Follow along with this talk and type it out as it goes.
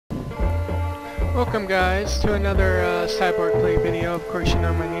Welcome guys to another CyBorgPlague video. Of course you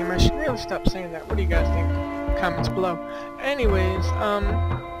know my name. I should really stop saying that. What do you guys think? Comments below. Anyways,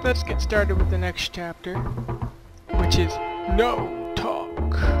 let's get started with the next chapter, which is No Talk.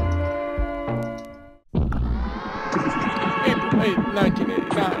 April 8th,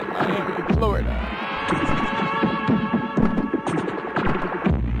 1989, Miami, Florida.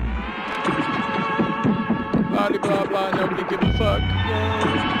 Blah blah blah, nobody give a fuck.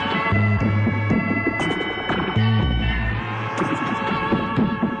 Yeah.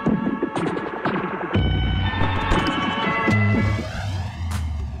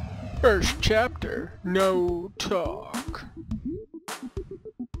 First chapter, No Talk.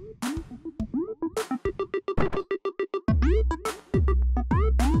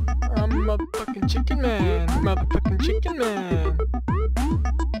 I'm motherfucking chicken man, motherfucking chicken man.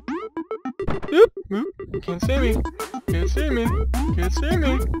 Oop, oop, can't see me, can't see me, can't see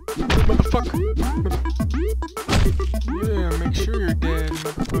me, motherfucker. Yeah, make sure you're dead,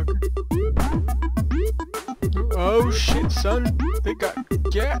 motherfucker. Oh shit, son, they got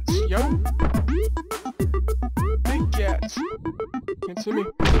gats, yo. Big gats. Can't see me.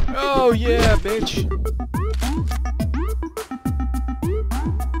 Oh yeah, bitch.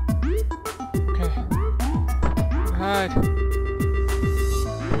 Okay. Hide.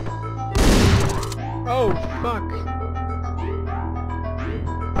 Oh fuck.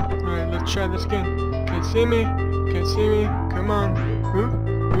 Alright, let's try this again. Can't see me. Can't see me. Come on. Ooh,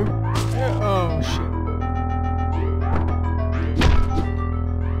 ooh. Yeah. Oh shit.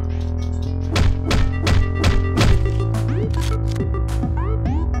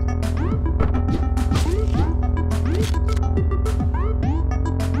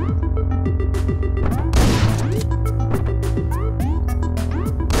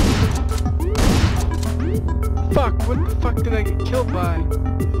 Fuck, what the fuck did I get killed by?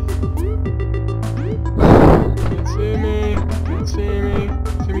 Can't see me, can't see me,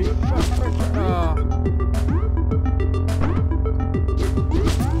 see me, fuck, fuck, fuck, oh.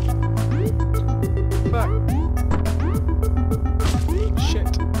 Fuck.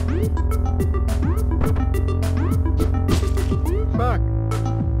 Shit. Fuck.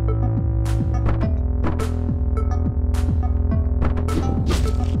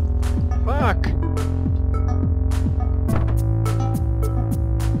 Fuck.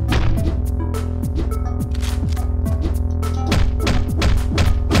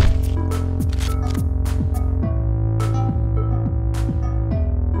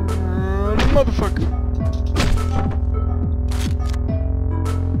 Motherfucker.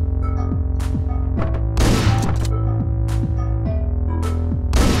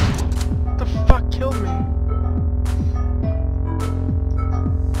 What the fuck killed me?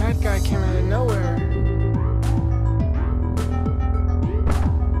 That guy came out of nowhere.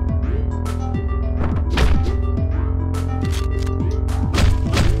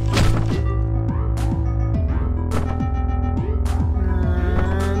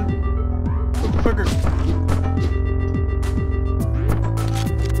 Fucker.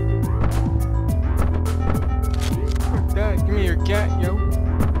 Fuck that. Give me your gat, yo.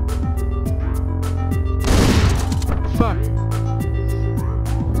 Fuck.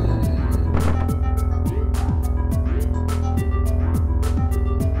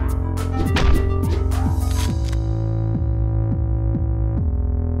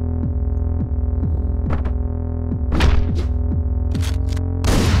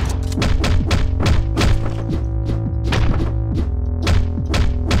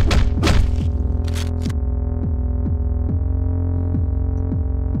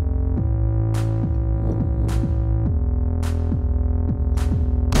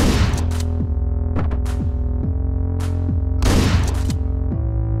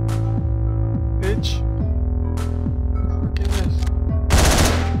 Look at this.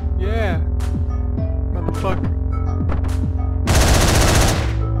 Yeah. Motherfucker.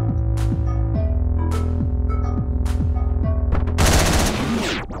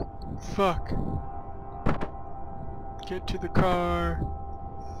 Fuck. Get to the car.